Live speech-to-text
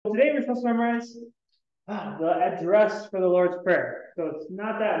supposed to memorize? The address for the Lord's Prayer. So it's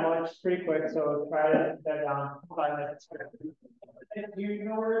not that much, it's pretty quick. So try to get that down 5 minutes. Do you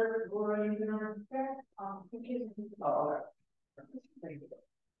know where you can Oh, okay. Thank you.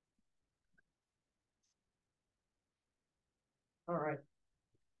 All right.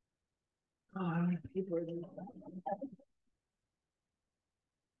 Oh, how many people are there?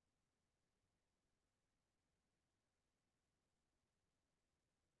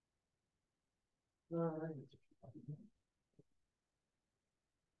 All right.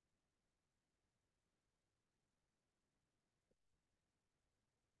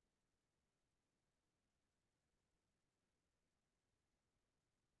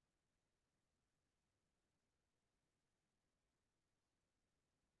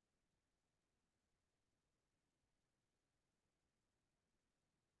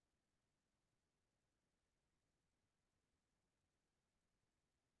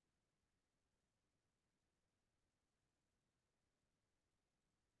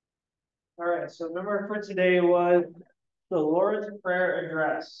 All right, so remember for today was the Lord's Prayer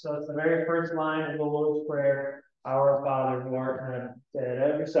address. So it's the very first line of the Lord's Prayer, Our Father who art in heaven. Say it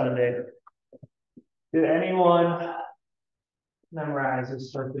every Sunday. Did anyone memorize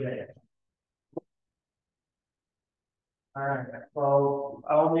this for today? All right, well,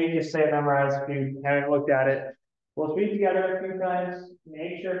 I'll need you to say it memorized if you haven't looked at it. We'll speak together a few times.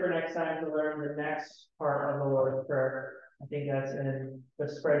 Make sure for next time to learn the next part of the Lord's Prayer. I think that's in the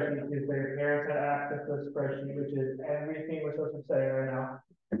spreadsheet too, so your parents have access to the spreadsheet, which is everything we're supposed to say right now.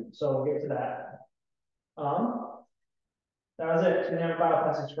 So we'll get to that. That was it. We didn't have a Bible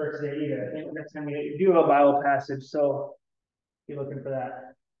passage for today either. I think next time we do have a Bible passage, so be looking for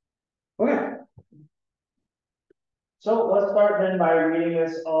that. Okay. So let's start then by reading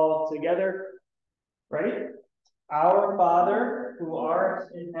this all together. Ready? Our Father who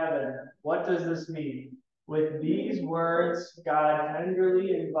art in heaven. What does this mean? With these words, God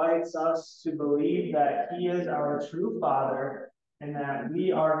tenderly invites us to believe that He is our true Father and that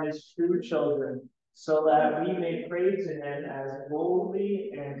we are His true children, so that we may pray to Him as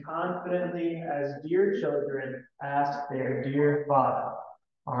boldly and confidently as dear children ask their dear Father.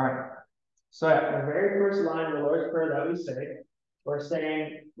 All right. So at the very first line of the Lord's Prayer that we say, we're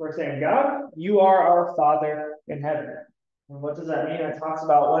saying, God, you are our Father in heaven. And what does that mean? It talks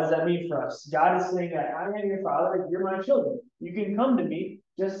about what does that mean for us? God is saying that I am your Father, you're my children. You can come to me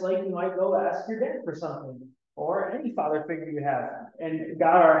just like you might go ask your dad for something or any father figure you have. And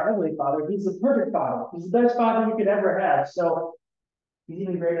God, our Heavenly Father, He's the perfect Father. He's the best Father you could ever have. So He's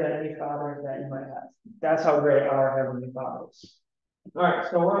even greater than any father that you might have. That's how great our Heavenly Father is. All right,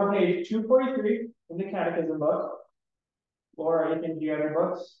 so we're on page 243 in the Catechism book. Laura, Ethan, do you have your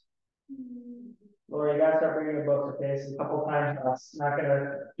books? Laura, you gotta start bringing your books, okay? It's a couple times. It's not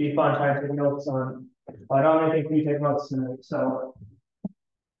gonna be fun trying to take notes on. Well, I don't think you take notes tonight, so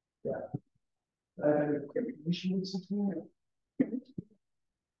yeah. I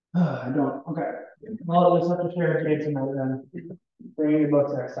don't. Okay. Well, let's have to share a day tonight then. Bring your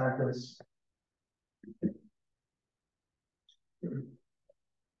books next time, please.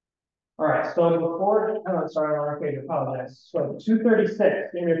 All right, so before, oh, sorry, on our page, apologize. So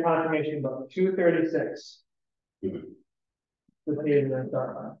 236 in your confirmation book, 236. The page we're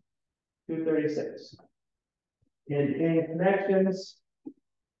start on. 236. In connections,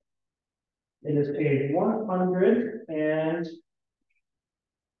 it is page 100 and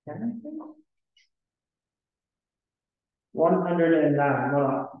 109.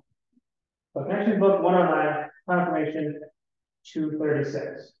 No. So connection book 109, confirmation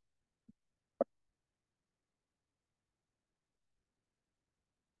 236.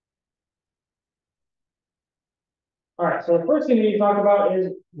 All right, so the first thing we need to talk about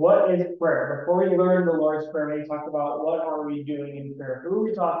is what is prayer? Before we learn the Lord's Prayer, we need to talk about what are we doing in prayer? Who are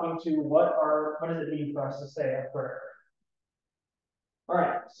we talking to? What does it mean for us to say a prayer? All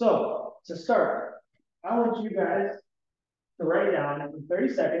right, so to start, I want you guys to write down in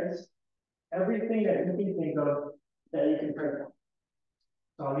 30 seconds everything that you can think of that you can pray for.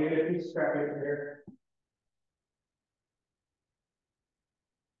 So I'll give you a piece of scrap paper here.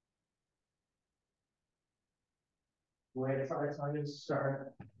 Wait, it's on to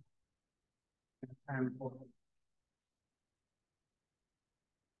start.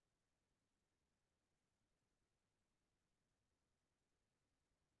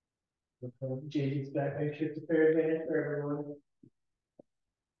 Jesus back, make sure it's a fair advantage for everyone.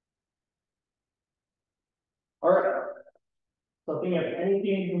 All right. So think of anything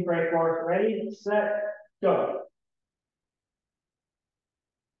you can pray for. Ready, set, go.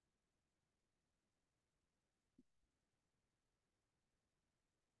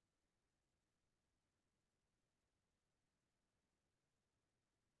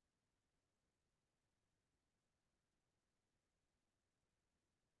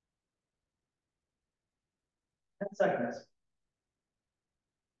 10 seconds.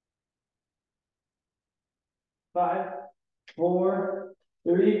 5, 4,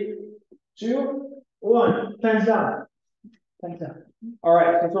 3, 2, 1. Pens down. Pens down. All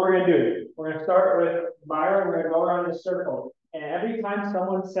right, that's what we're going to do. We're going to start with Myra. We're going to go around the circle. And every time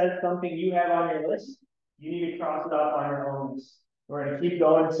someone says something you have on your list, you need to cross it off on your own list. We're going to keep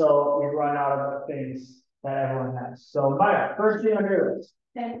going until we run out of things that everyone has. So, Myra, first thing on your list.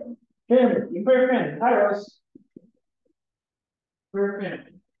 Family. Family. You put your family. Hi, Rose. Put your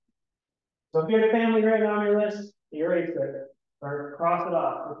family. So if you have family right now on your list, erase it or cross it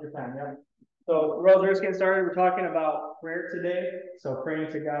off with your pen. Yep. So Rose, we're just getting started. We're talking about prayer today. So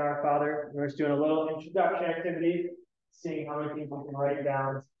praying to God our Father. We're just doing a little introduction activity, seeing how many people can write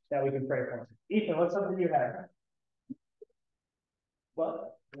down that we can pray for. Ethan, what's something you have?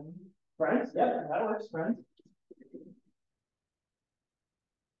 What? Friends? Yep, that works. Friends.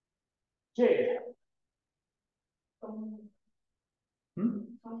 Jade.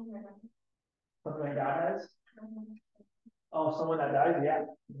 Something like God has? Oh, someone that dies? Yeah.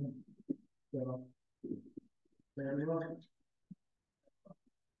 So,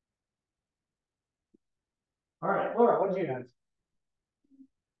 all right, Laura, what did you have?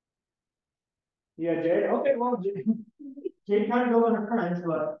 Yeah, Jade. Okay, well, Jade kind of goes on her friends,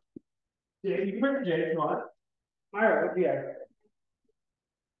 but Jade, you can bring Jade if you want. Myra, what do you have?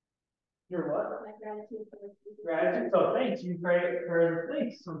 Your what? My gratitude. Gratitude. So thanks. You pray for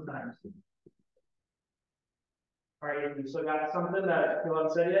thanks sometimes. All right, you still got something that you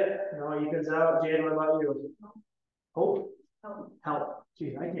haven't said yet? No, Ethan's out. Jade, what about you? Hope? Help.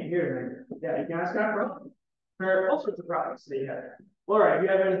 Geez, I can't hear it. Yeah, you guys got problems. For all sorts of problems that you have. Laura, do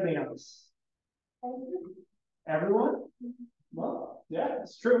you have anything else? Everyone? Well, yeah,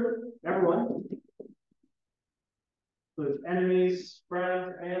 it's true. Everyone. Includes enemies,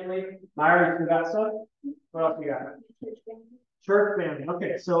 friends, family. Myra, you got stuff? What else you got? Church family.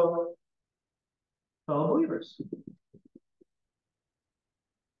 Okay, so fellow believers.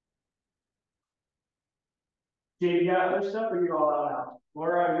 Jade, you got other stuff, or you all out now?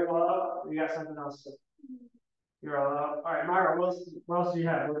 Laura, are you all out? Or you got something else? You're all out. All right, Myra, what else do you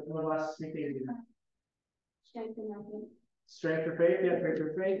have? What else do you have? Strength and faith. Strength for faith, yeah, strength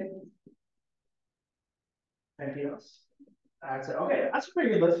for faith. Anything else? I'd say, okay, that's a pretty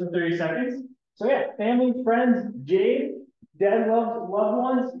good list for 30 seconds. So yeah, family, friends, Jade, dead loved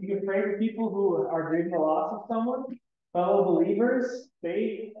ones. You can pray for people who are grieving the loss of someone. Fellow believers,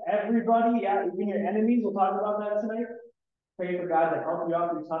 faith, everybody, even your enemies. We'll talk about that tonight. Pray for God to help you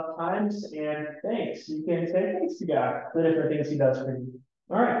out through tough times. And thanks. You can say thanks to God for the different things He does for you.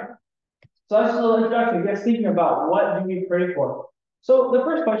 All right. So that's a little introduction. You guys thinking about what do we pray for? So the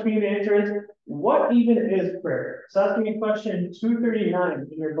first question you need to answer is, what even is prayer? So that's going to be question 239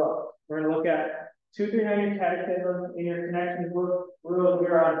 in your book. We're going to look at 239 in your catechism, in your connections book.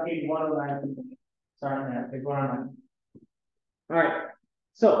 We're on page 109. Sorry, on that, page 109. All right.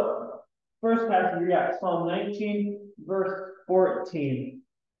 So first passage we got Psalm 19, verse 14.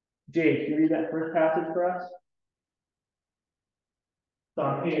 Jade, can you read that first passage for us? It's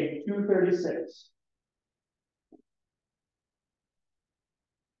on page 236.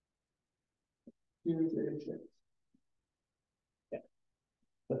 Yeah.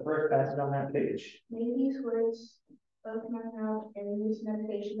 The first passage on that page. May these words of my mouth and this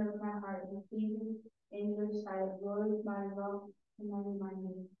meditation of my heart be pleasing in your sight, Lord, my love and my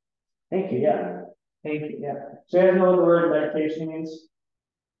reminder. Thank you. Yeah. Thank you. Yeah. So you guys know what the word meditation means?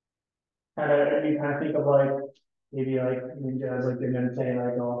 You kind of think of like maybe like ninjas, like they're meditating,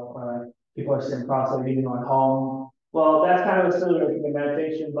 like people are sitting cross-legged eating at home. Well, that's kind of a similar thing to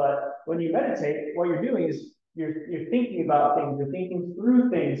meditation, but when you meditate, what you're doing is you're thinking about things, you're thinking through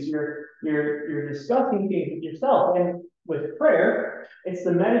things, you're discussing things with yourself. And with prayer, it's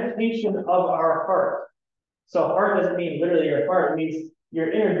the meditation of our heart. So heart doesn't mean literally your heart, it means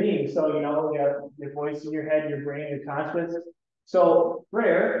your inner being. So you have your voice in your head, your brain, your conscience. So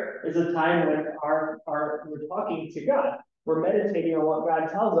prayer is a time when we're talking to God. We're meditating on what God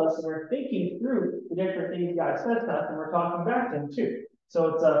tells us, and we're thinking through the different things God says to us, and we're talking back to Him too.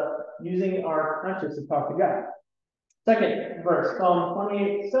 So it's using our conscience to talk to God. Second verse, Psalm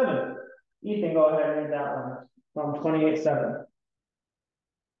 28:7. Ethan, go ahead and read that one. Psalm 28:7.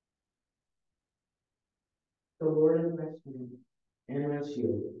 The Lord is my strength and my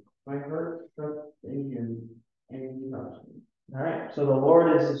shield. My heart trusts in Him, and He helps me. All right, so the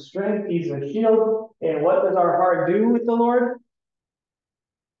Lord is His strength, He's the shield. And what does our heart do with the Lord?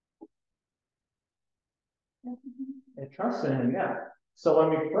 It trusts in Him, yeah. So when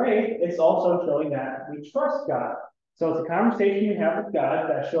we pray, it's also showing that we trust God. So it's a conversation you have with God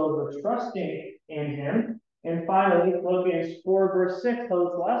that shows we're trusting in Him. And finally, Philippians 4, verse 6 tells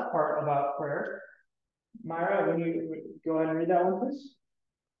us the last part about prayer. Myra, when you go ahead and read that one, please.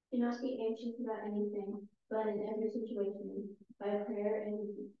 Do not be anxious about anything, but in every situation, by prayer and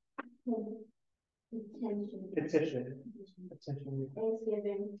petition,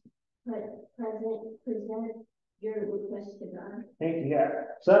 thanksgiving, present your request to God. Thank you. Yeah.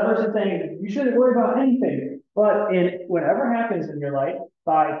 So that verse is saying you shouldn't worry about anything, but in whatever happens in your life,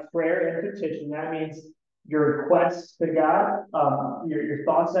 by prayer and petition, that means your requests to God, your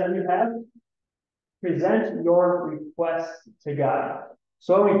thoughts that you have, present your requests to God.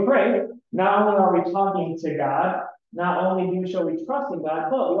 So when we pray, not only are we talking to God, not only do show we trust in God,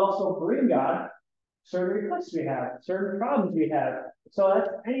 but we also bring God certain requests we have, certain problems we have. So that's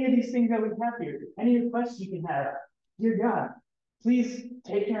any of these things that we have here, any requests you can have. Dear God, please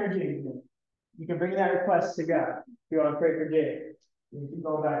take care of Jade. You can bring that request to God. If you want to pray for Jade, you can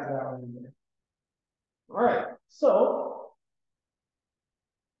go back to that one in there. All right. So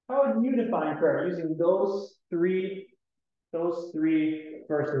how would you define prayer using those three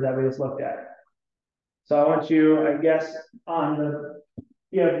verses that we just looked at? So I want you, I guess,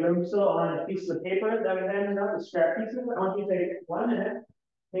 you have room still on a piece of paper that we handed out, the scrap pieces. I want you to take 1 minute,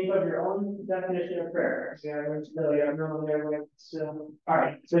 think of your own definition of prayer. All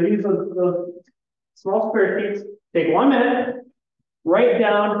right, so use those small square sheets. Take 1 minute, write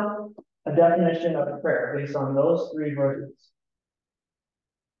down a definition of a prayer based on those 3 verses.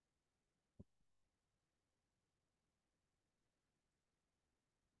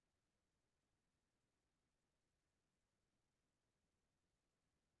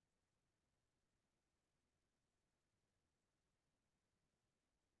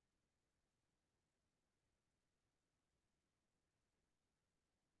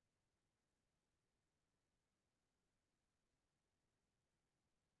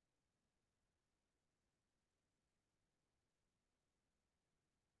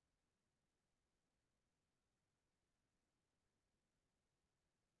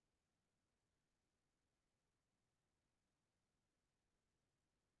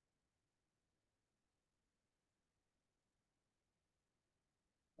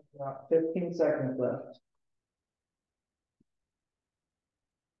 About 15 seconds left.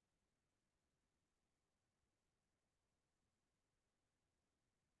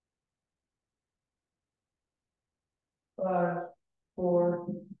 Five, 4,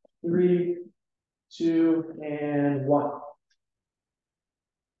 3, 2, and 1.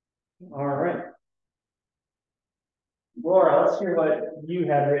 All right. Laura, let's hear what you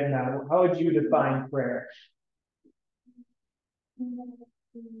had written down. How would you define prayer?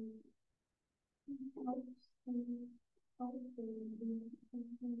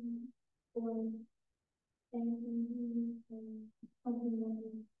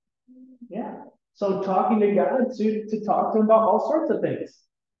 Yeah. So talking to God to talk to him about all sorts of things.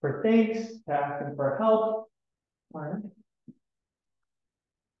 For thanks, to ask him for help. All right.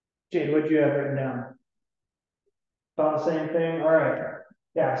 Jade, what do you have written down? About the same thing? All right.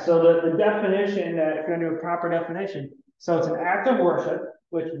 Yeah, so the definition, that if you're going to do a proper definition, so it's an act of worship,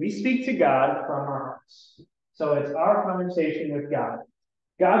 which we speak to God from our hearts. So it's our conversation with God.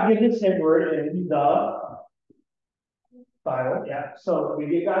 God gives us his word in the Bible, yeah. So we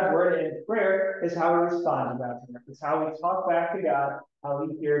get God's word, and prayer is how we respond to God's word. It's how we talk back to God, how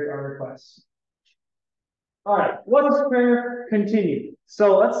he hears our requests. All right, what is prayer? Continue.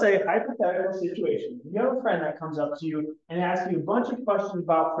 So let's say hypothetical situation. You have a friend that comes up to you and asks you a bunch of questions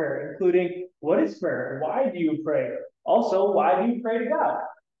about prayer, including what is prayer? Why do you pray? Also, why do you pray to God?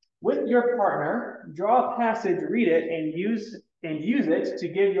 With your partner, draw a passage, read it, and use it to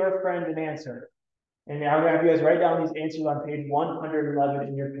give your friend an answer. And I'm gonna have you guys write down these answers on page 111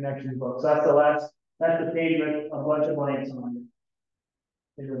 in your connections book. So that's the page with a bunch of blanks on it.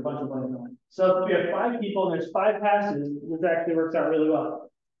 There's a bunch of blanks on it. So if we have 5 people and there's 5 passages, this actually works out really well.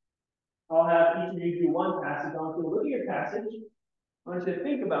 I'll have each of you do one passage. I'll do a look at your passage. I want you to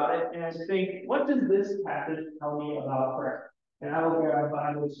think about it and think, what does this passage tell me about prayer? And I will grab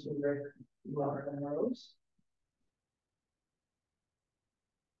Bibles for Robert and Rose.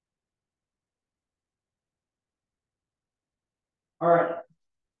 All right.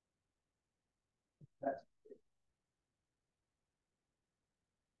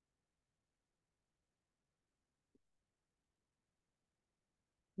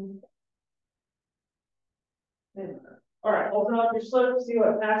 All right, open up your slip, see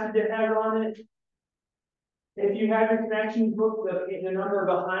what passage it has on it. If you have your connections book, the number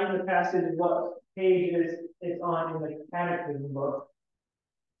behind the passage is what page it's on in the catechism book.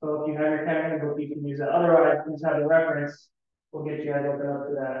 So if you have your catechism book, you can use that. Otherwise, just have the reference. We'll get you guys open up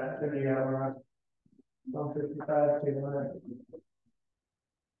to that. 155 to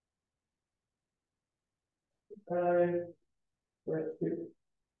 155. Verse 2.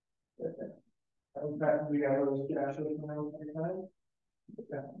 In fact, we got those Joshua 155.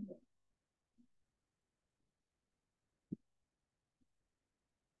 Okay.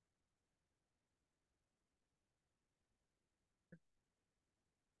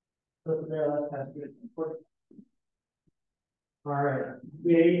 So there, that's good. All right.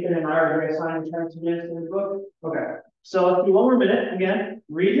 Ethan and I are going to sign the terms of minutes in the book. Okay. So let's do one more minute. Again,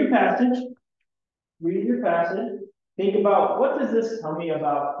 read your passage. Read your passage. Think about what does this tell me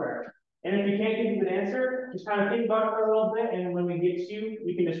about prayer? And if you can't give me an answer, just kind of think about it for a little bit. And when we get to you,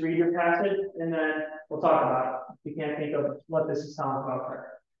 you can just read your passage and then we'll talk about it. If you can't think of what this is telling about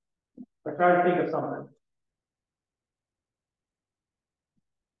prayer. But try to think of something.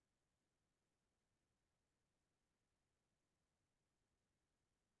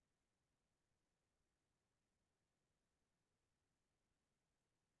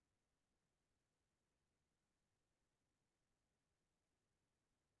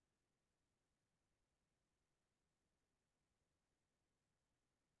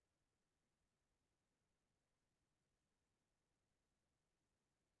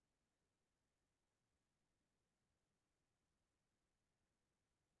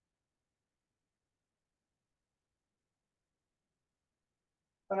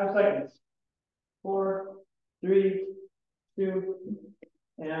 Five seconds. 4, 3, 2,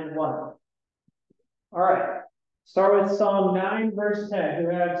 and 1. All right. Start with Psalm 9, verse 10. Who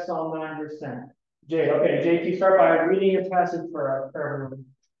has Psalm 9, verse 10? Jay. Okay, Jay, you start by reading your passage for everyone.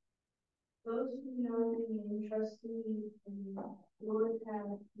 Those who know me and trust me in the Lord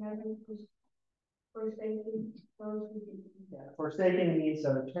have never forsaken those who do. Yeah, forsaking means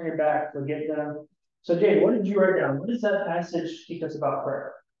turn your back, forget them. So, Jay, what did you write down? What does that passage teach us about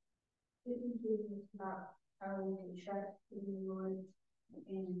prayer? It is about how we can trust in the Lord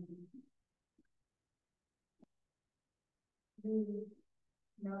and we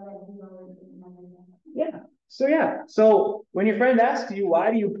know that He always is never done. Yeah. So when your friend asks you, why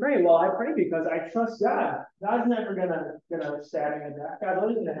do you pray? Well, I pray because I trust God. God's never gonna stab me in the back. God's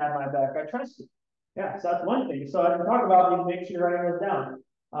always gonna have my back. I trust Him. Yeah, so that's one thing. So I can talk about these, make sure you're writing those down.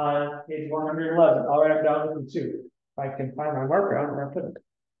 On page 111. I'll write them down with you too. If I can find my marker, I don't know where I put it.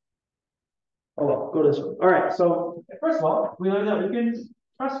 Oh well, go this way. All right, so first of all, we learned that we can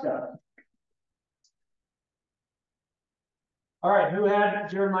trust God. All right, who had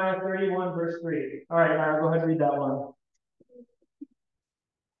Jeremiah 31, verse 3? All right, Myra, go ahead and read that one.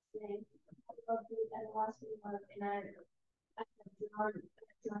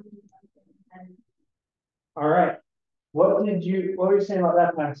 All right. What were you saying about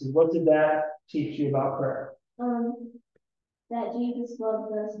that passage? What did that teach you about prayer? That Jesus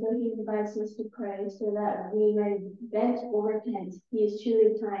loves us, so He invites us to pray so that we may vent or repent. He is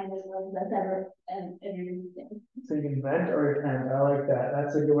truly kind and loves us everything. So you can vent or repent. I like that.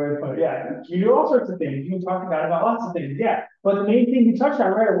 That's a good way to put it. Yeah, you do all sorts of things. You can talk about lots of things. Yeah, but the main thing you touched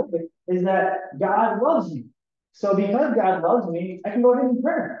on right away is that God loves you. So because God loves me, I can go to Him in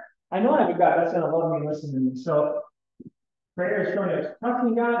prayer. I know I have a God that's going to love me and listen to me. So prayer is showing us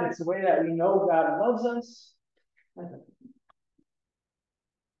trusting God. It's the way that we know God loves us.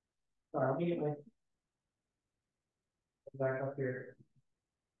 Sorry, let me get my back up here.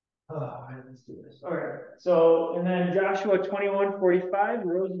 Oh, all right, let's do this. All right. So, and then Joshua 21:45.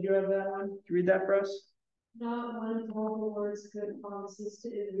 Rose, did you have that one? Can you read that for us? Not one of all the Lord's good promises to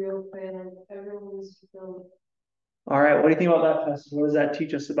Israel failed. Everyone was fulfilled. All right. What do you think about that passage? What does that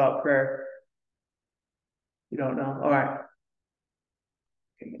teach us about prayer? You don't know. All right.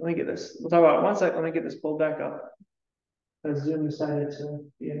 Okay, let me get this. We'll talk about it 1 second. Let me get this pulled back up. Zoom decided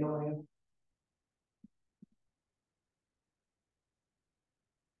to be annoying.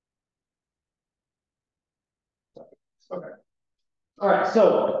 Okay. All right.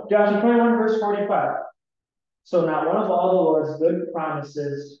 So Joshua 21, verse 45. So not one of all the Lord's good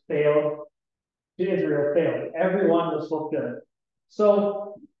promises failed to Israel failed. Every one was fulfilled.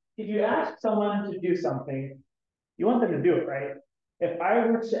 So if you ask someone to do something, you want them to do it, right? If I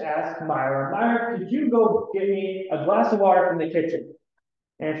were to ask Myra, could you go get me a glass of water from the kitchen?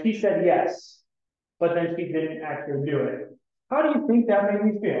 And she said yes, but then she didn't actually do it. How do you think that made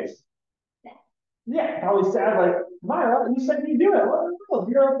me feel? Yeah, probably sad, like, Myra, you said you do it. What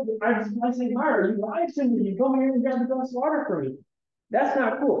in the world? I say, Myra, you lied to me. You come here and grab a glass of water for me. That's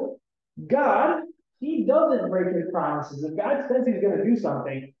not cool. God, He doesn't break His promises. If God says He's going to do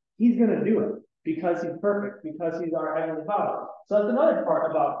something, He's going to do it because He's perfect, because He's our Heavenly Father. So that's another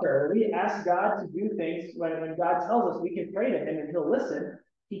part about prayer. When we ask God to do things, when God tells us we can pray to Him and He'll listen,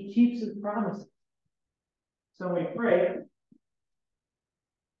 He keeps His promises. So when we pray,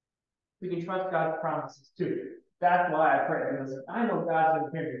 we can trust God's promises too. That's why I pray, because I know God's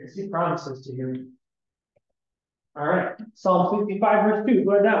going to hear me, because he promises to hear me. All right, Psalm 55, verse 2,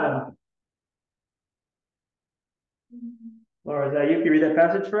 go ahead, that one. Laura, is that you? Can you read that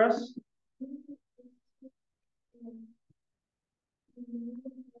passage for us?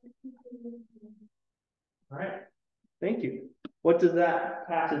 All right, thank you. What does that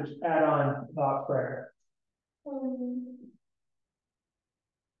passage add on about prayer?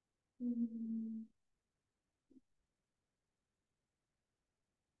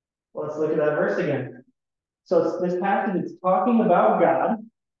 Well, let's look at that verse again. So this passage is talking about God,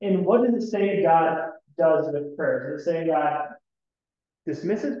 and what does it say God does with prayers? Does it say God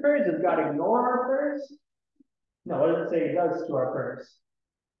dismisses prayers? Does God ignore our prayers? No, what does it say he does to our prayers?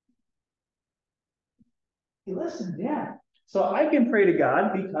 He listens, yeah. So I can pray to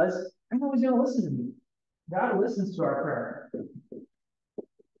God because I know he's going to listen to me. God listens to our prayer.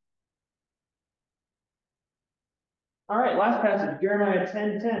 All right, last passage, Jeremiah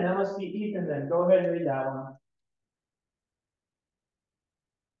 10:10. That must be Ethan then. Go ahead and read that one.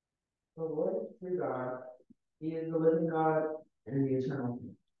 The Lord is true God. He is the living God and the eternal.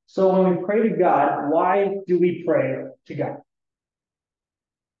 So when we pray to God, why do we pray to God?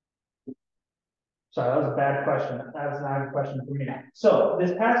 Sorry, that was a bad question. That was not a question for me. So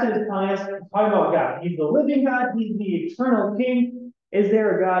this passage is telling us, talking about God. He's the living God. He's the eternal King. Is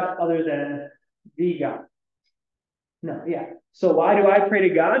there a God other than the God? No, yeah. So why do I pray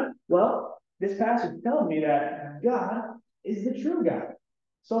to God? Well, this passage tells me that God is the true God.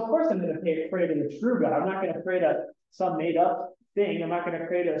 So of course I'm going to pray to the true God. I'm not going to pray to some made up thing. I'm not going to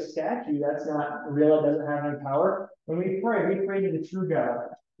pray to a statue that's not real, it doesn't have any power. When we pray to the true God.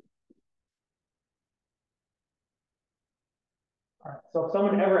 All right. So if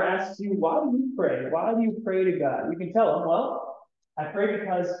someone ever asks you, why do you pray? Why do you pray to God? You can tell them, well, I pray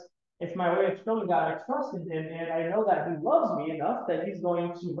because it's my way of showing God I trust in him, and I know that he loves me enough that he's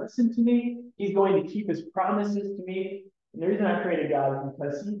going to listen to me. He's going to keep his promises to me. And the reason I pray to God is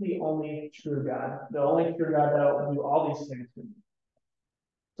because he's the only true God, the only true God that will do all these things for me.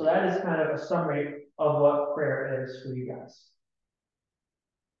 So that is kind of a summary of what prayer is for you guys.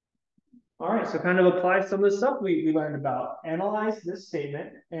 All right, so kind of apply some of the stuff we learned about. Analyze this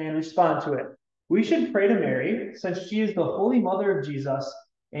statement and respond to it. We should pray to Mary, since she is the Holy Mother of Jesus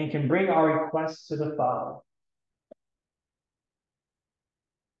and can bring our requests to the Father.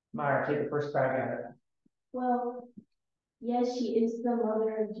 Myra, take the first crack at it. Well, yes, she is the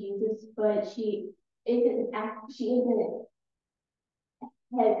mother of Jesus, but she isn't like Jesus.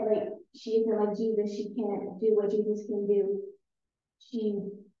 She can't do what Jesus can do. She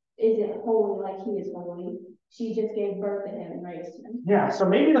isn't holy like he is holy. She just gave birth to him and raised him. Yeah, so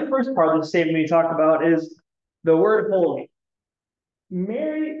maybe the first part of the statement we talk about is the word holy.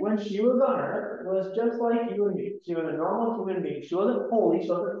 Mary, when she was on earth, was just like you and me. She was a normal human being. She wasn't holy. She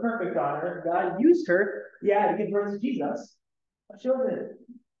wasn't perfect on earth. God used her, to give birth to Jesus. But she wasn't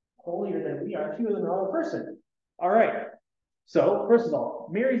holier than we are. She was a normal person. All right. So, first of all,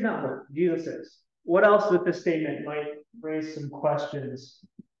 Mary's not holy. Jesus is. What else with this statement might raise some questions?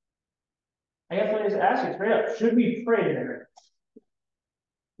 I guess let me just ask you straight up. Should we pray to Mary?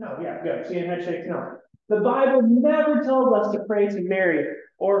 No, yeah, good. Seeing head shakes, no. The Bible never tells us to pray to Mary,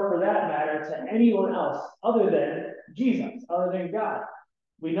 or for that matter, to anyone else other than Jesus, other than God.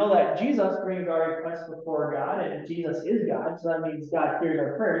 We know that Jesus brings our requests before God, and Jesus is God, so that means God hears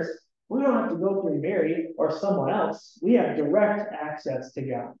our prayers. We don't have to go through Mary or someone else. We have direct access to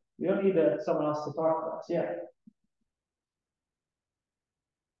God. We don't need someone else to talk to us. Yeah.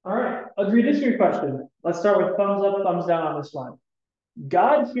 All right. Agree-disagree question. Let's start with thumbs up, thumbs down on this one.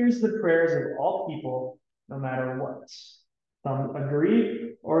 God hears the prayers of all people, no matter what. Some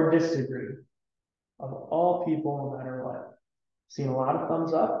agree or disagree. Of all people, no matter what. Seen a lot of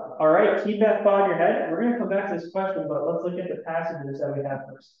thumbs up. All right, keep that thought in your head. We're going to come back to this question, but let's look at the passages that we have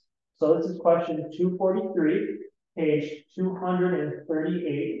first. So this is question 243, page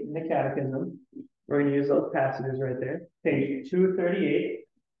 238 in the Catechism. We're going to use those passages right there. Page 238,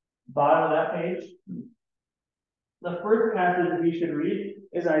 bottom of that page. The first passage we should read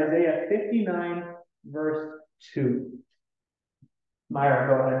is Isaiah 59, verse 2. Myra,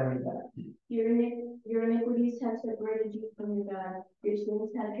 go ahead and read that. Your iniquities have separated you from your God. Your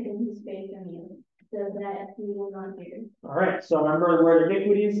sins have hidden his face from you, so that he will not hear. All right, so remember the word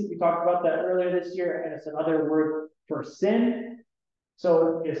iniquities. We talked about that earlier this year, and it's another word for sin.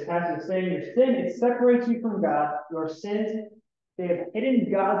 So this passage is saying your sin, it separates you from God. Your sins, they have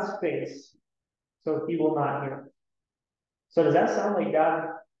hidden God's face, so he will not hear. So does that sound like God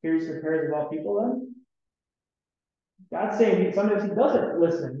hears the prayers of all people then? God's saying sometimes he doesn't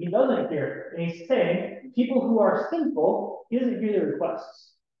listen, he doesn't hear. And he's saying people who are sinful, he doesn't hear their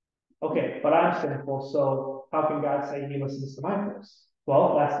requests. Okay, but I'm sinful, so how can God say he listens to my prayers?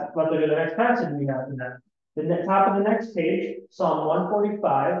 Well, let's look at the next passage we have in that. The top of the next page, Psalm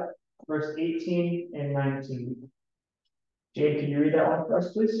 145, verse 18 and 19. Jade, can you read that one for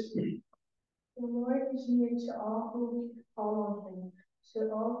us, please? The Lord is near to all who call on him,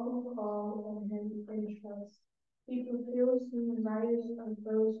 to all who call on him in trust. He fulfills the desires of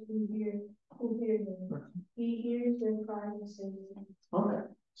those who hear him. He hears their cry and saves them. Okay.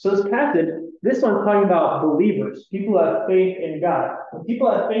 So this passage, this one's talking about believers, people who have faith in God. When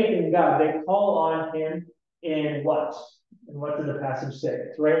people have faith in God, they call on him in what? And what does the passage say?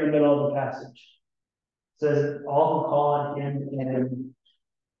 It's right in the middle of the passage. It says, all who call on him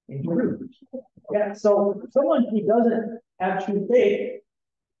in truth. Yeah, so someone who doesn't have true faith,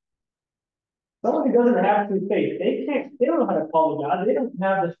 they don't know how to call to God. They don't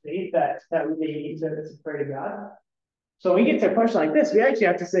have the faith that they need to pray to God. So when we get to a question like this, we actually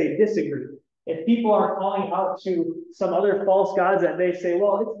have to say disagree. If people are calling out to some other false gods that they say,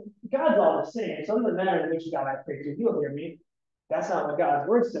 well, God's all the same, so it doesn't matter which God I pray to, he'll hear me. That's not what God's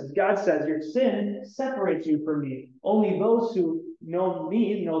word says. God says your sin separates you from me. Only those who know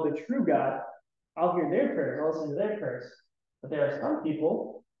me, know the true God, I'll hear their prayers, I'll listen to their prayers. But there are some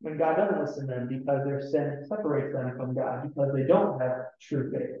people, when God doesn't listen to them because their sin separates them from God, because they don't have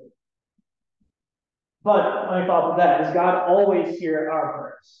true faith. But my thought with that is God always hears our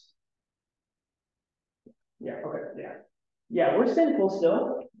prayers. Yeah, okay, yeah. Yeah, we're sinful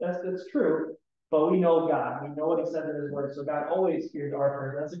still. That's true. But we know God. We know what he said in his word. So God always hears our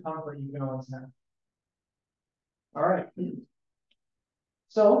prayers. That's a comfort you can always have. All right.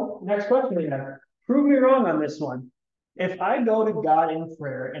 So next question we have. Prove me wrong on this one. If I go to God in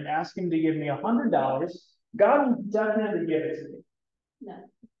prayer and ask him to give me $100, God will definitely give it to me. No.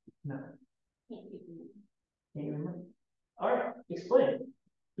 No. Can't give me. Can't give me money. All right, explain.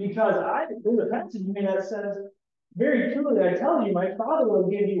 Because there's a passage in me that says, very truly I tell you, my Father will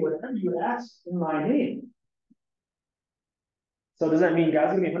give you whatever you ask in my name. So does that mean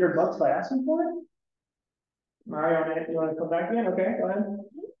God's giving me $100 if I ask him for it? Mario, you want to come back in? Okay, go ahead. I don't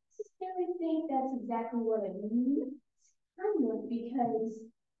necessarily think that's exactly what it means. Kind of, because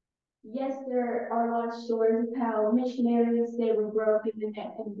yes, there are a lot of stories of how missionaries, they were broke and then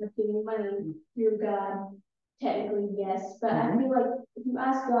ended up giving money through God. Technically, yes, but I feel like if you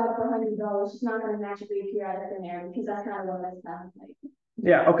ask God for $100, it's not going to magically appear out of thin air, because that's kind of what that sounds like.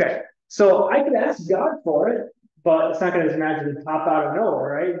 Yeah, okay. So I could ask God for it, but it's not going to magically pop out of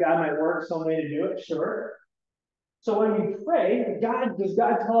nowhere, right? God might work some way to do it, sure. So when we pray, does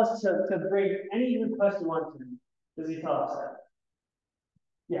God tell us to bring any request we want to him? Does he tell us that?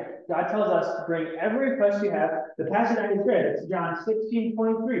 Yeah, God tells us to bring every request you have. The passage I just read, it's John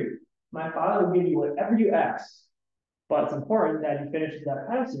 16:23. My Father will give you whatever you ask. But it's important that he finishes that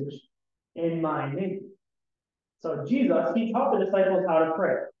passage in my name. So Jesus, he taught the disciples how to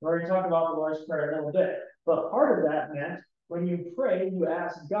pray. We're going to talk about the Lord's Prayer in a little bit. But part of that meant when you pray, you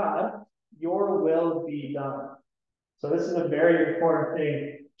ask God, your will be done. So this is a very important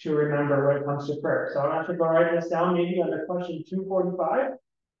thing to remember when it comes to prayer. So I'm not sure if I'll write this down maybe under question 245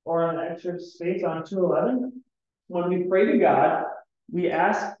 or on the extra space on 211. When we pray to God, we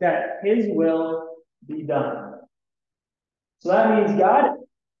ask that his will be done. So that means God,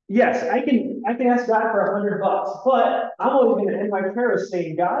 yes, I can ask God for $100, but I'm always going to end my prayer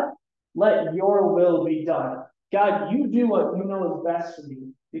saying, God, let your will be done. God, you do what you know is best for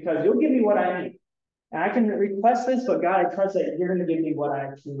me, because you'll give me what I need. And I can request this, but God, I trust that you're going to give me what I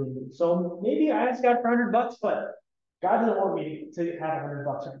truly need. So maybe I ask God for $100, but God doesn't want me to have $100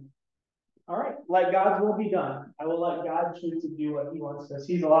 right now. All right, let God's will be done. I will let God choose to do what he wants, because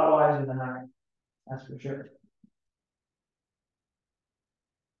he's a lot wiser than I am. That's for sure.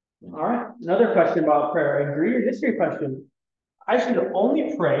 All right, another question about prayer. Agree or disagree question. I should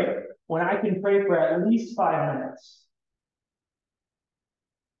only pray when I can pray for at least 5 minutes.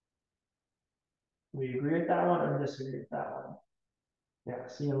 We agree with that one or disagree with that one? Yeah,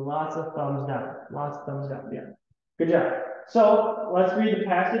 seeing lots of thumbs down. Lots of thumbs down. Yeah. Good job. So let's read the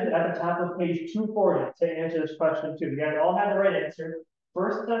passage at the top of page 240 to answer this question too. You guys all have the right answer.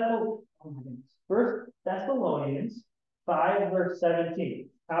 First Thessalonians 5 verse 17.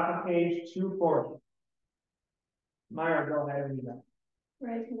 Top of page 240. Myra, go ahead and read that.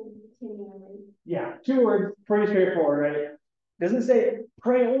 Pray continually. Yeah, 2 words, pretty straightforward, right? Doesn't say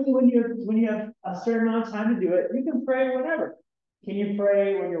pray only when you have a certain amount of time to do it. You can pray whenever. Can you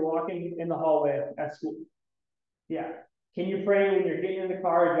pray when you're walking in the hallway at school? Yeah. Can you pray when you're getting in the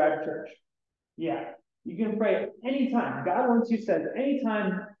car or drive to church? Yeah. You can pray anytime. God wants you said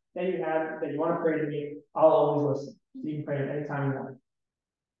anytime that you want to pray to me, I'll always listen. So you can pray anytime you want.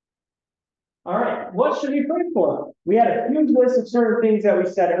 All right, what should we pray for? We had a huge list of certain things that we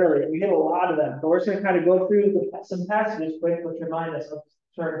said earlier. We hit a lot of them, but we're just going to kind of go through some passages quick, which remind us of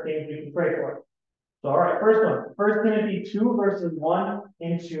certain things we can pray for. So, all right, first one, 1 Timothy 2, verses 1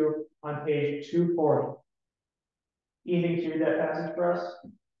 and 2 on page 240. Ethan, can you read that passage for us?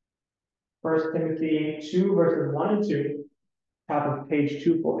 1 Timothy 2, verses 1 and 2, top of page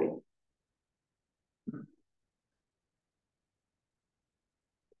 240.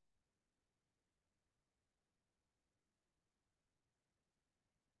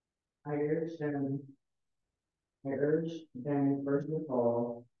 I urge them first of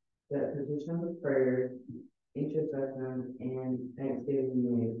all, that petitions of prayer, intercession, and thanksgiving be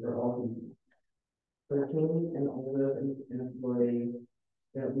made for all people, for kings and all those in authority,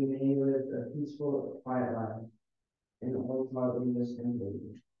 that we may live a peaceful, quiet life, in all godliness and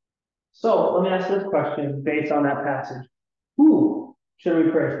faith. So, let me ask this question based on that passage. Who should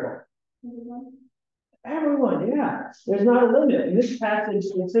we pray for? Everyone, yeah. There's not a limit. And this passage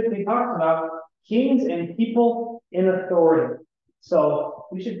specifically talks about kings and people in authority. So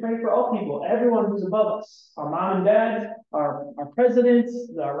we should pray for all people, everyone who's above us. Our mom and dad, our presidents,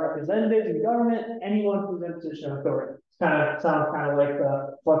 our representatives in government, anyone who's in a position of authority. Sounds kind of like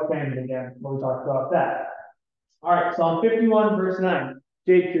the Fleck family again when we talked about that. All right, Psalm 51, verse 9.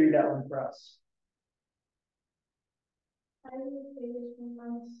 Jake, read that one for us. I will face from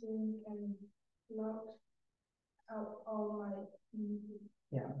my sin and blot out all my iniquity.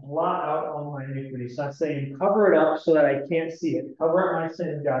 Yeah, blot out all my iniquities. So I'm saying cover it up so that I can't see it. Cover up my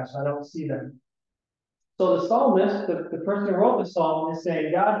sins, God, so I don't see them. So the psalmist, the person who wrote the psalm, is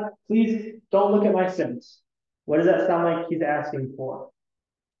saying, God, please don't look at my sins. What does that sound like he's asking for?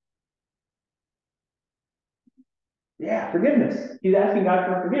 Yeah, forgiveness. He's asking God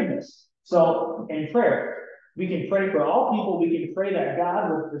for forgiveness. So in prayer, we can pray for all people. We can pray that God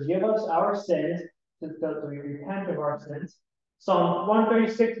will forgive us our sins, so we repent of our sins. Psalm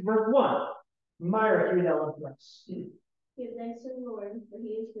 136, verse 1. Myra, read that one for us. Give thanks to the Lord, for he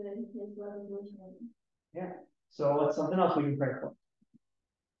is good, and his love endures forever. Yeah. So what's something else we can pray for?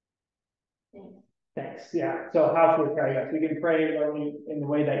 Thanks. Thanks. Yeah. So how should we pray? Yes, we can pray in the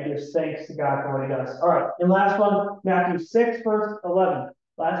way that gives thanks to God for what he does. All right. And last one, Matthew 6, verse 11.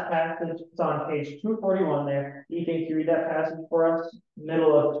 Last passage, it's on page 241 there. Ethan, can you read that passage for us?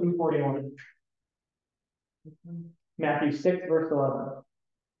 Middle of 241. Matthew 6, verse 11.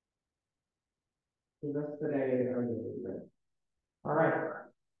 Give us today our daily bread. All right.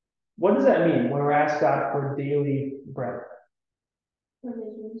 What does that mean when we're asked God for daily bread?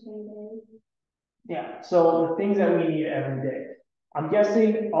 Provision, change. Yeah, so the things that we need every day. I'm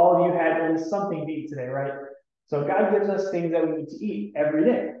guessing all of you had at least something to eat today, right? So God gives us things that we need to eat every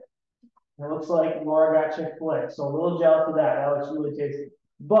day. It looks like Laura got Chick-fil-A, so a little jealous of that. That looks really tasty.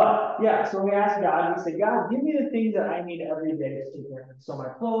 But yeah, so we ask God, we say, God, give me the things that I need every day to take care of. So my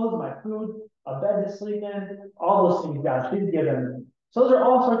clothes, my food, a bed to sleep in, all those things, God, please give them to me. So those are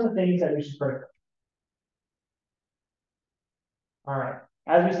all sorts of things that we should pray for. All right.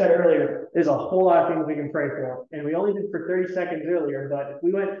 As we said earlier, there's a whole lot of things we can pray for. And we only did for 30 seconds earlier, but if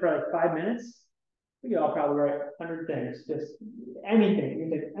we went for like 5 minutes, we could all probably write 100 things. Just anything. You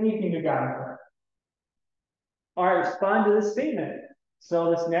can take anything to God in prayer. All right, respond to this statement.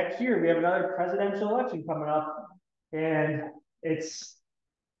 So this next year, we have another presidential election coming up. And if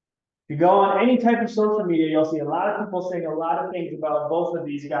you go on any type of social media, you'll see a lot of people saying a lot of things about both of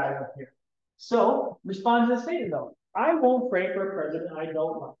these guys up here. So respond to the statement though. I won't pray for a president I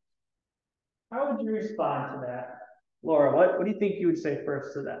don't like. How would you respond to that? Laura, what do you think you would say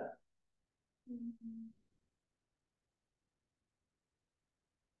first to that?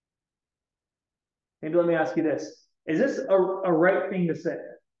 Maybe let me ask you this. Is this a right thing to say?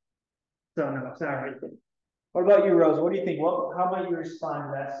 So no, it's not a right thing. What about you, Rose? What do you think? How might you respond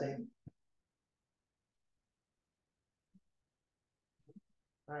to that statement?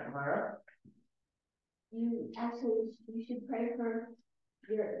 All right, Myra. You should pray for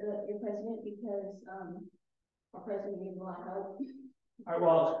your president because our president needs a lot of help. All right,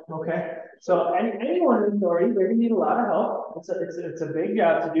 well, okay. So anyone in authority, they're gonna need a lot of help. It's a big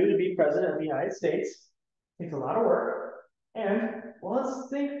job to do to be president of the United States. It takes a lot of work. And well, let's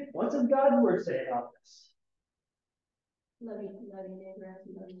think, what does God's word say about this? Love your neighbor as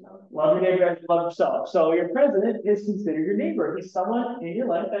you love yourself. Love your neighbor as you love yourself. So your president is considered your neighbor. He's someone in your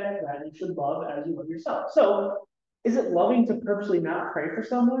life that you should love as you love yourself. So is it loving to purposely not pray for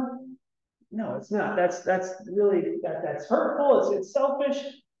someone? No, it's not. That's really that's hurtful. It's selfish.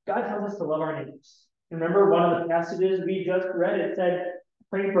 God tells us to love our neighbors. Remember one of the passages we just read, it said,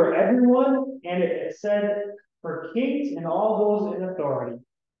 pray for everyone, and it said for kings and all those in authority.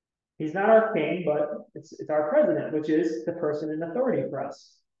 He's not our king, but it's our president, which is the person in authority for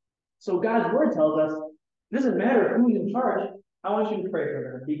us. So God's word tells us, it doesn't matter who's in charge, I want you to pray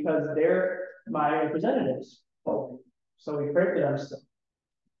for them because they're my representatives. So we pray for them still.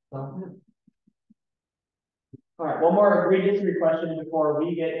 All right, one more agree disagree question before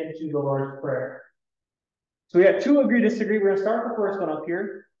we get into the Lord's Prayer. So we have two agree disagree. We're going to start the first one up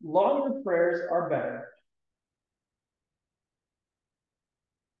here. Longer prayers are better.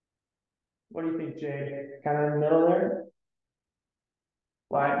 What do you think, Jay? Kind of in the middle there?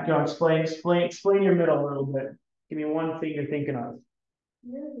 Why? Go explain your middle a little bit. Give me one thing you're thinking of.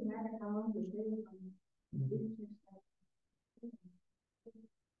 It doesn't matter how long you live.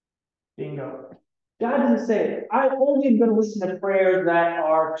 Bingo. God doesn't say, I only am going to listen to prayers that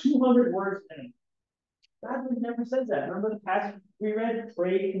are 200 words in. God never says that. Remember the passage we read,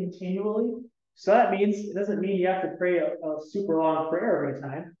 pray continually? So that means, it doesn't mean you have to pray a super long prayer every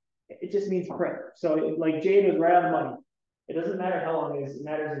time. It just means pray. So like Jade was right on the money. It doesn't matter how long it is. It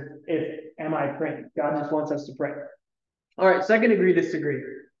matters if am I praying. God just wants us to pray. All right, second agree, disagree.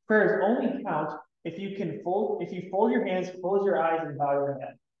 Prayers only count if you fold your hands, close your eyes, and bow your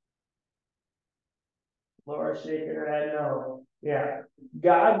head. Laura shaking her head no. Yeah.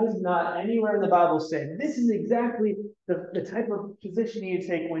 God does not anywhere in the Bible say this is exactly the type of position you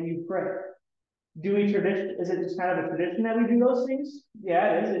take when you pray. Is it just kind of a tradition that we do those things?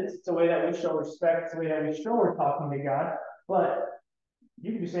 Yeah, it is. It's the way that we show respect, it's the way that we show we're talking to God. But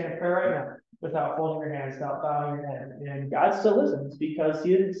you can be saying a prayer right now without folding your hands, without bowing your head. And God still listens because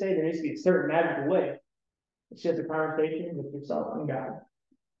He didn't say there needs to be a certain magical way. It's just a conversation with yourself and God.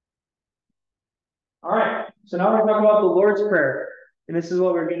 All right, so now we're going to talk about the Lord's Prayer. And this is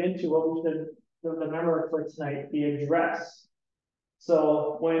what we're getting into, what we should remember for tonight, the address.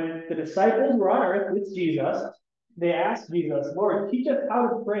 So when the disciples were on earth with Jesus, they asked Jesus, Lord, teach us how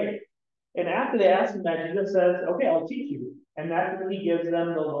to pray. And after they asked him that, Jesus says, okay, I'll teach you. And that's when he gives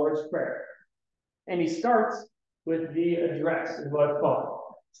them the Lord's Prayer. And he starts with the address, is what it's called.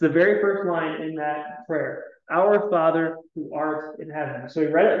 It's the very first line in that prayer. Our Father who art in heaven. So we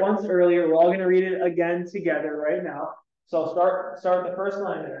read it once earlier. We're all going to read it again together right now. So I'll start the first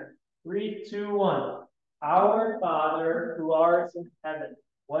line there. 3, 2, 1. Our Father who art in heaven.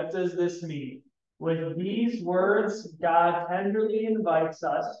 What does this mean? With these words, God tenderly invites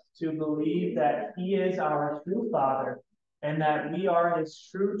us to believe that He is our true Father and that we are His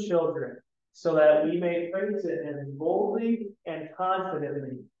true children, so that we may pray to Him boldly and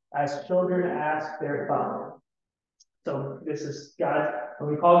confidently as children ask their Father. So this is God.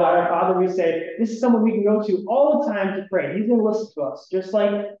 When we call God our Father, we say, this is someone we can go to all the time to pray. He's going to listen to us, just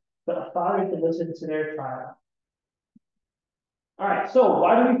like the father can listen to their child. All right, so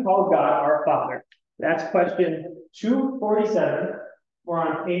why do we call God our Father? That's question 247. We're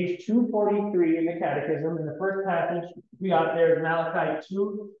on page 243 in the Catechism. And the first passage we got there is Malachi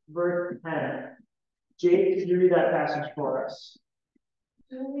 2, verse 10. Jake, could you read that passage for us?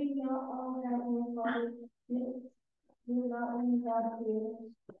 Do we not all have one Father? Do not only God created us?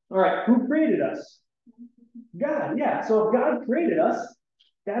 All right, who created us? God, yeah. So if God created us,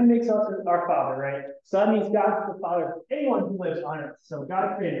 that makes us our Father, right? So that means God's the Father of anyone who lives on earth. So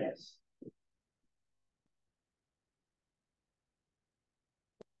God created us.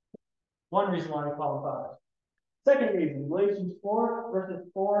 One reason why we call him Father. Second reason, Galatians 4, verses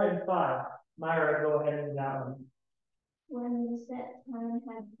 4 and 5. Myra, go ahead and do that one. When the set time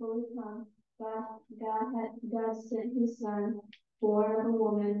had fully come, God sent His Son, born of a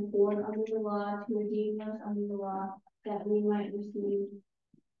woman, born under the law, to redeem us under the law, that we might receive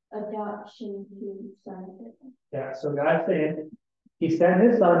adoption to sonship. Yeah, so God's saying He sent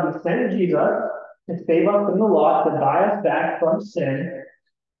His Son, He sent Jesus to save us from the law, to buy us back from sin,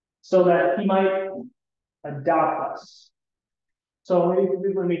 so that He might adopt us. So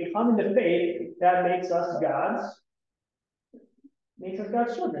when we come into faith, that makes us God's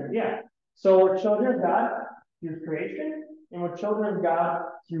children. Yeah. So we're children of God through creation, and we're children of God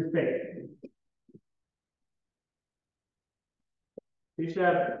through faith. You should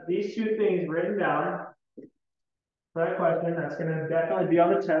have these two things written down for that question. That's going to definitely be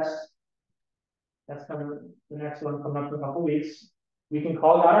on the test. That's coming, the next one coming up in a couple weeks. We can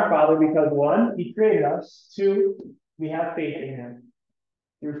call God our Father because 1, He created us. 2, we have faith in Him.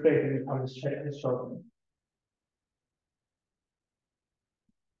 Through faith, we become His children.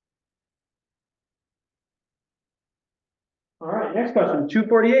 All right, next question,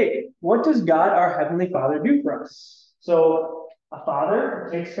 248. What does God, our Heavenly Father, do for us? So, a father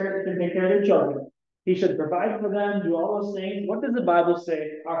can take care of their children. He should provide for them, do all those things. What does the Bible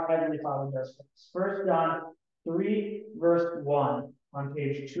say our Heavenly Father does for us? 1 John 3, verse 1 on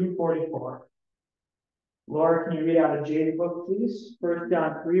page 244. Laura, can you read out of Jay's book, please? 1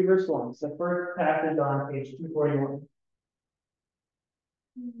 John 3, verse 1. It's the first passage on page 241.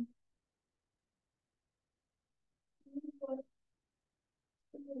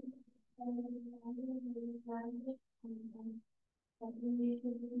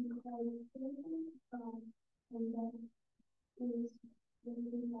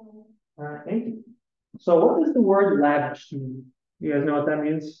 All right, thank you. So what does the word lavish mean? You guys know what that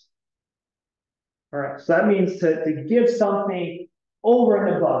means? All right, so that means to give something over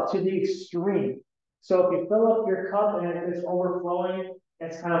and above, to the extreme. So if you fill up your cup and it's overflowing,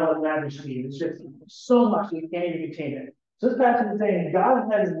 that's kind of what lavish means. It's just so much that you can't even contain it. So this passage is saying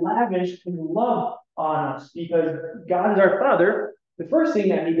God has lavished his love on us because God is our Father. The first thing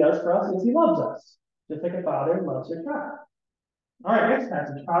that he does for us is he loves us, just like a father loves their child. All right, next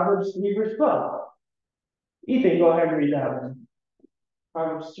passage, Proverbs 3, verse 12. Ethan, go ahead and read that one.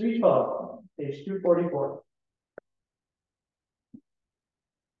 Proverbs 3:12, page 244.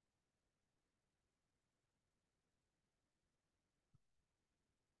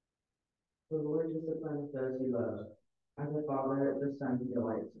 The Lord disciplines those he loves, and the Father, the Son, he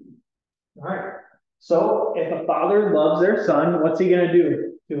delights in. All right. So if a father loves their son, what's he going to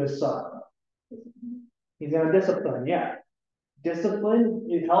do to his son? He's going to discipline. Yeah. Discipline,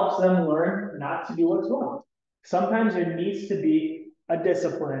 it helps them learn not to do what's wrong. Sometimes there needs to be a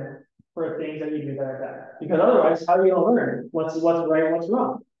discipline for things that you do that are bad. Because otherwise, how are you going to learn what's right and what's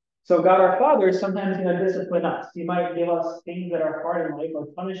wrong? So God our Father is sometimes going to discipline us. He might give us things that are hard in life or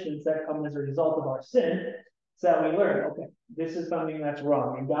punishments that come as a result of our sin, so that we learn, okay, this is something that's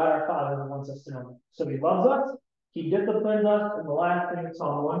wrong. And God our Father wants us to know that. So he loves us, he disciplines us, and the last thing is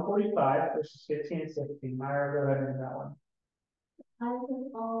Psalm 145, verses 15 and 16. Myra, go ahead and read that one. I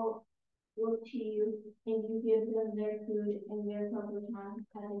will all look to you, and you give them their food and their proper time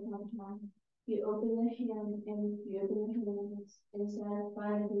at a proper time. You open the hand and you open the hands and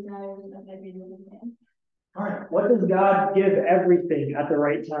satisfy the desires of every living man. All right, what does God give everything at the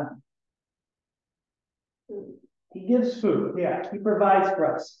right time? Food. He gives food, yeah, he provides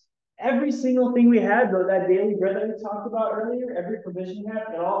for us. Every single thing we had, though, that daily bread that we talked about earlier, every provision we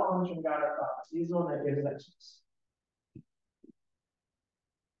have, it all comes from God our Father. He's the one that gives that to us.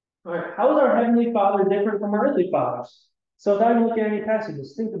 All right, how is our Heavenly Father different from our earthly fathers? So without even looking at any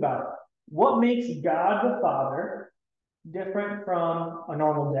passages, think about it. What makes God the Father different from a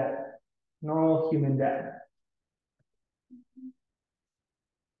normal dad, normal human dad?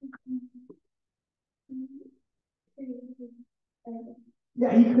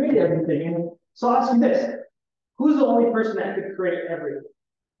 Yeah, he created everything. And so I'll ask you this. Who's the only person that could create everything?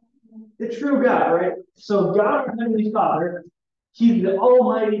 The true God, right? So God, our Heavenly Father, he's the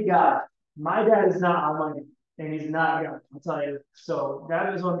Almighty God. My dad is not Almighty, and he's not God, I'll tell you. So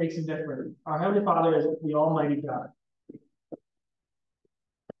that is what makes him different. Our Heavenly Father is the Almighty God.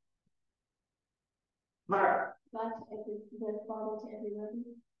 Mara. God's the father to everyone.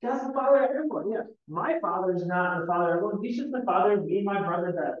 God's the father of everyone, yeah. My father is not the father of everyone. He's just the father of me and my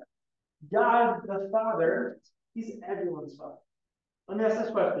brother that God, the Father, he's everyone's father. Let me ask this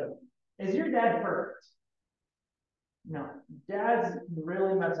question. Is your dad perfect? No. Dads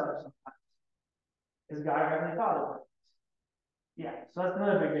really mess up sometimes. Is God our Heavenly Father perfect? Yeah, so that's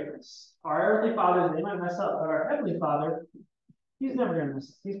another big difference. Our earthly fathers, they might mess up, but our Heavenly Father, he's never going to mess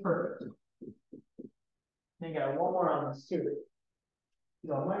up. He's perfect. And you got one more on this too.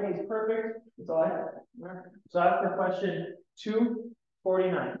 My name is perfect. That's all I have. So after question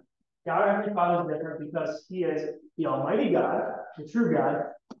 249, God our Heavenly Father is different because he is the Almighty God, the true God,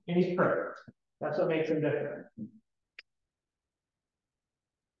 and he's perfect. That's what makes him different.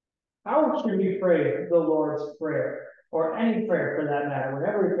 How should we pray the Lord's Prayer, or any prayer for that matter,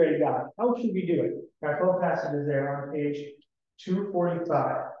 whenever we pray to God? How should we do it? Our 12 passages there on page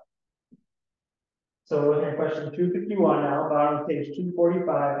 245. So we're looking at question 251 now, bottom of page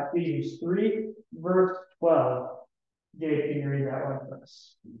 245, Ephesians 3, verse 12. Dave, can you read that one for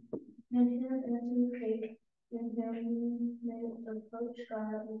us? And him as we faith, in him may approach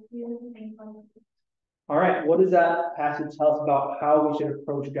God with feeling and confidence. All right, what does that passage tell us about how we should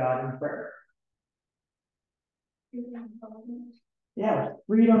approach God in prayer? Yeah,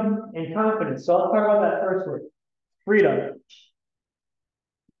 freedom and confidence. So let's talk about that first word, freedom.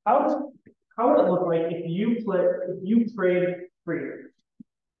 How would it look like if you prayed freely?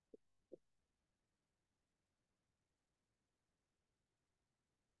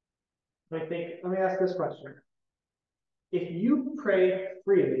 Let me ask this question. If you pray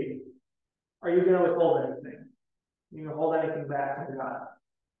freely, Are you going to withhold anything? You going to hold anything back to God?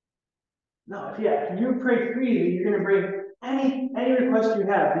 No, if you pray freely, you're going to bring any request you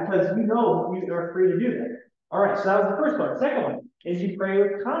have because you know you are free to do that. All right, so that was the first one. Second one is you pray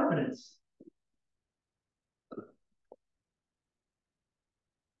with confidence.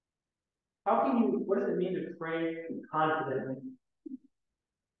 What does it mean to pray confidently?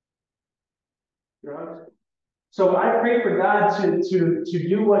 So I pray for God to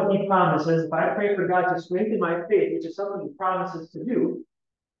do what He promises. If I pray for God to strengthen my faith, which is something He promises to do,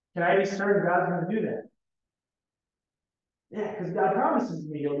 can I be certain God's going to do that? Yeah, because God promises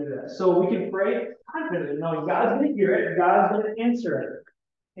me He'll do that. So we can pray confidently, knowing God's going to hear it, God's going to answer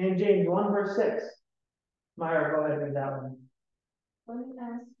it. In James 1 verse 6. Myra, go ahead and that one. When you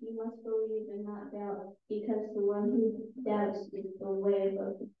ask, you must believe and not doubt, because the one who doubts is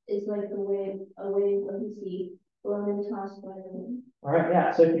like a wave of the sea, blown and tossed by the wind. All right,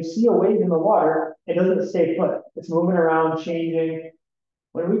 yeah. So if you see a wave in the water, it doesn't stay put. It's moving around, changing.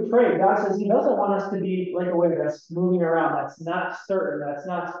 When we pray, God says He doesn't want us to be like a wave that's moving around, that's not certain, that's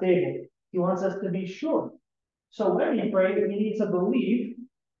not stable. He wants us to be sure. So when we pray, we need to believe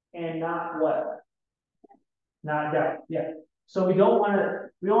and not what? Not doubt. Yeah. So we don't want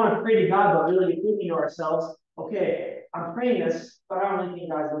to pray to God, but really be thinking to ourselves, okay, I'm praying this, but I don't really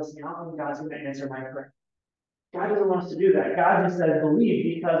think God's listening. I don't think God's going to answer my prayer. God doesn't want us to do that. God just says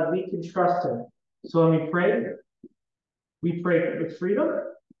believe because we can trust Him. So when we pray with freedom.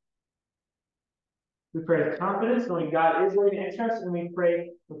 We pray with confidence, knowing God is going to answer us, and we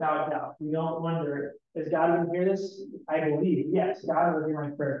pray without doubt. We don't wonder, is God going to hear this? I believe, yes, God will hear my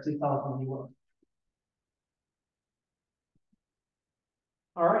prayer. He tells me He will.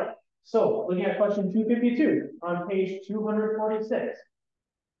 All right. So, looking at question 252 on page 246.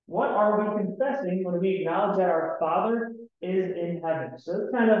 What are we confessing when we acknowledge that our Father is in heaven? So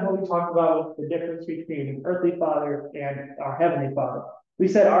that's kind of what we talked about with the difference between an earthly Father and our Heavenly Father. We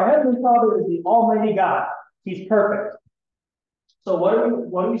said our Heavenly Father is the Almighty God. He's perfect. So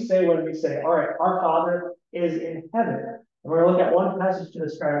what do we say when we say, all right, our Father is in heaven? And we're going to look at one passage to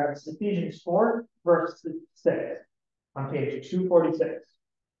describe it. It's Ephesians 4, verse 6 on page 246.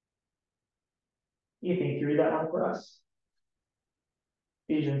 Ethan, can you read that one for us?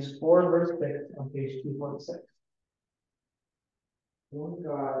 Ephesians 4, verse 6 on page 246. One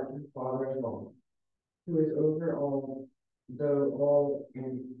God and Father of all, who is over all, though all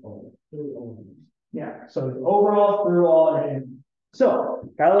and all, through all. Yeah, so overall, through all, and in. So,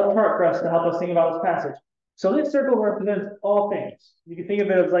 got a little chart for us to help us think about this passage. So this circle represents all things. You can think of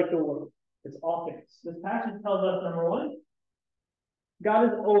it as like the world. It's all things. This passage tells us, number one, God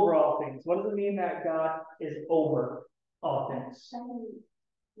is over all things. What does it mean that God is over all things?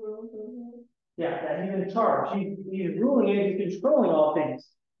 Yeah, that He's in charge. He's ruling it. He's controlling all things.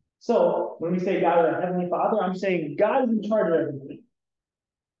 So when we say God is our Heavenly Father, I'm saying God is in charge of everything.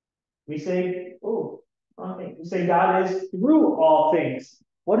 We say, we say God is through all things.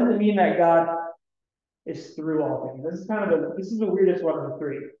 What does it mean that God is through all things? This is the weirdest one of the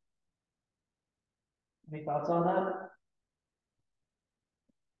three. Any thoughts on that?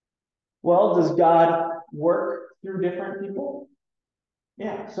 Well, does God work through different people?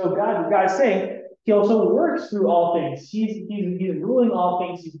 Yeah. So God's saying He also works through all things. He's ruling all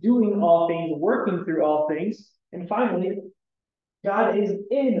things. He's doing all things, working through all things. And finally, God is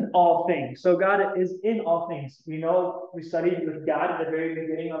in all things. So God is in all things. We studied with God at the very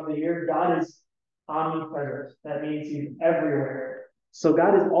beginning of the year. God is omnipresent. That means He's everywhere. So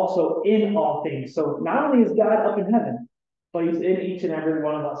God is also in all things. So not only is God up in heaven, but He's in each and every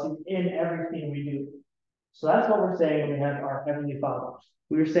one of us. He's in everything we do. So that's what we're saying when we have our Heavenly Father.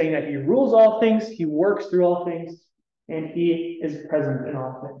 We are saying that He rules all things, He works through all things, and He is present in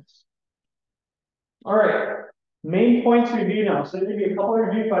all things. All right. Main points review now. So there's going to be a couple of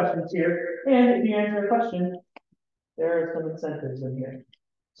review questions here. And if you answer a question, there are some incentives in here.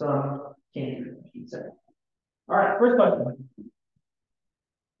 Some candy, I should say. All right, first question.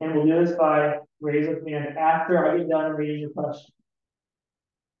 And we'll do this by raise of hand after I get done reading your question.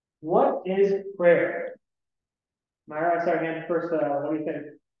 What is prayer? Myra, I start hand first. What do you think?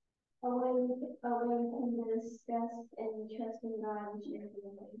 A way to discuss and trust in God and share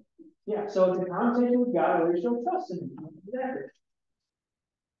with. Yeah, so it's a conversation with God where you show trust in Him. Exactly.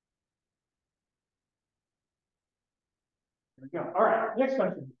 There we go. All right, next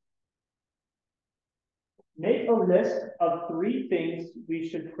question. Make a list of 3 things we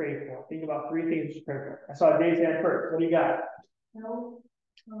should pray for. Think about 3 things we should pray for. I saw Dave's hand first. What do you got? Health,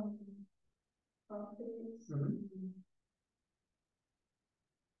 confidence.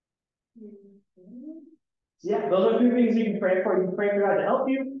 Yeah, those are 2 things you can pray for. You can pray for God to help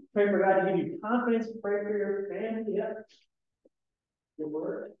you, Pray for God to give you confidence. Pray for your family. Yeah. Good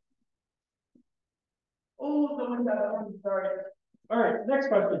word. Oh, someone got one. Sorry. All right, next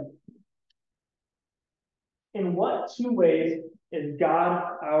question. In what two ways is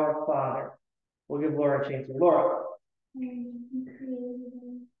God our Father? We'll give Laura a chance here. Laura.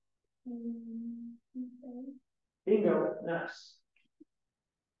 Bingo. Nice.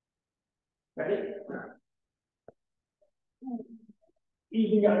 Ready?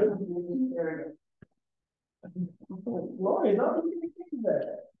 You got it. Laura is not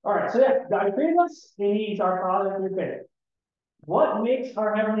there. All right, so yeah, God created us, and He's our Father through faith. What makes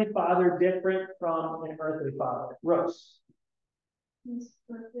our Heavenly Father different from an earthly father? Rose. He's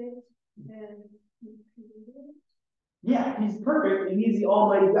perfect and he created. Yeah, He's perfect, and He's the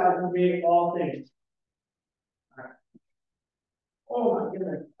Almighty God who made all things. All right. Oh my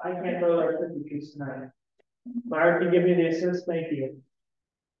goodness, I can't throw like 50 piece tonight. Myra can give me the assist. Thank you.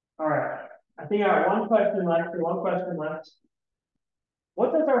 All right. I think I have one question left.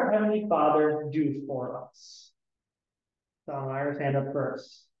 What does our Heavenly Father do for us? So Myra's hand up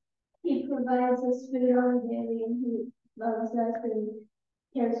first. He provides us food on a daily, and he loves us and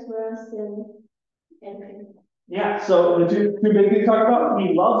cares for us and Yeah, so the two big things to talk about,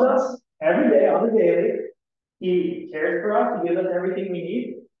 He loves us every day on the daily. He cares for us, He gives us everything we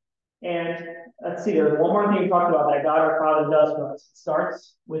need. And let's see, there's one more thing we talked about that God our Father does for us. It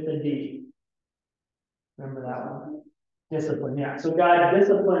starts with a D. Remember that one? Discipline, yeah. So God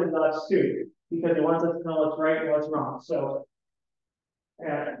disciplines us too, because He wants us to know what's right and what's wrong. So,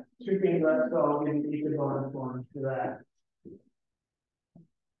 yeah, two things left, so I'll give you the bonus one for that.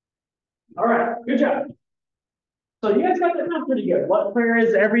 All right, good job. So you guys got that down pretty good. What prayer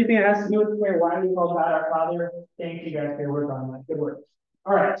is? Everything that has to do with prayer. Why do we call God our Father? Thank you guys for your work on that. Good work.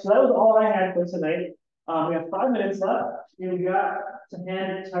 All right, so that was all I had for tonight. We have 5 minutes left, and we got to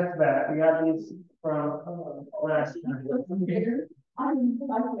hand text back. We got these from last time.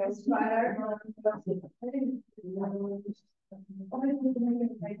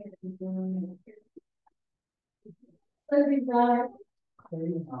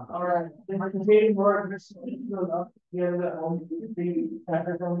 All right. If I can say it more, just give the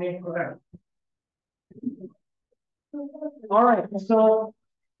paper from me. All right. So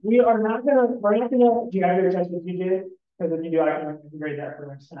we're not gonna do you have your test with you did? Because if you do, I can grade that for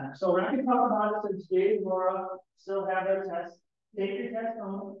next time. So we're not gonna talk about it since Jade and Laura still have their test. Take your test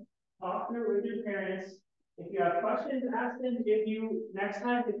home, talk through with your parents. If you have questions, ask them. If you next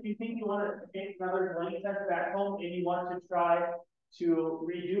time, if you think you want to take another blank test back home and you want to try to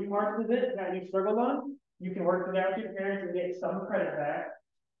redo parts of it that you struggled on, you can work with that with your parents and get some credit back.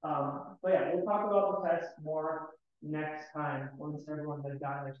 But yeah, we'll talk about the test more next time once everyone has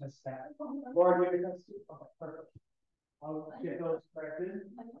gotten their test back. Laura, do your test too? Okay, perfect. I'll get those corrected.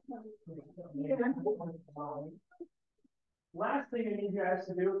 Last thing I need you guys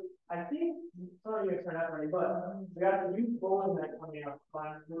to do, I think some of you guys are not ready, but we got the new bowling night coming up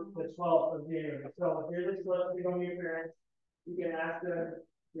on the 12th of January. So if you're just listening to your parents, you can ask them if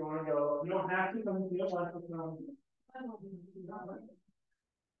you want to go. You don't have to come if you don't want to come.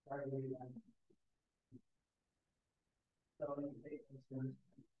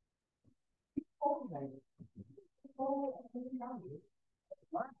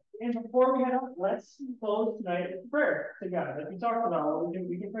 And before we head out, let's close tonight with prayer together. Like we talked about,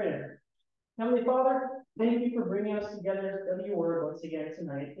 we can pray there. Heavenly Father, thank you for bringing us together to study your word once again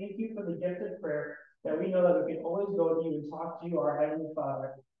tonight. Thank you for the gift of prayer that we know that we can always go to you and talk to you, our Heavenly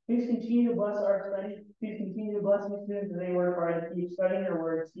Father. Please continue to bless our study. Please continue to bless these students as they work hard to keep studying your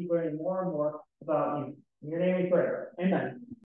words, keep learning more and more about you. In your name we pray. Amen.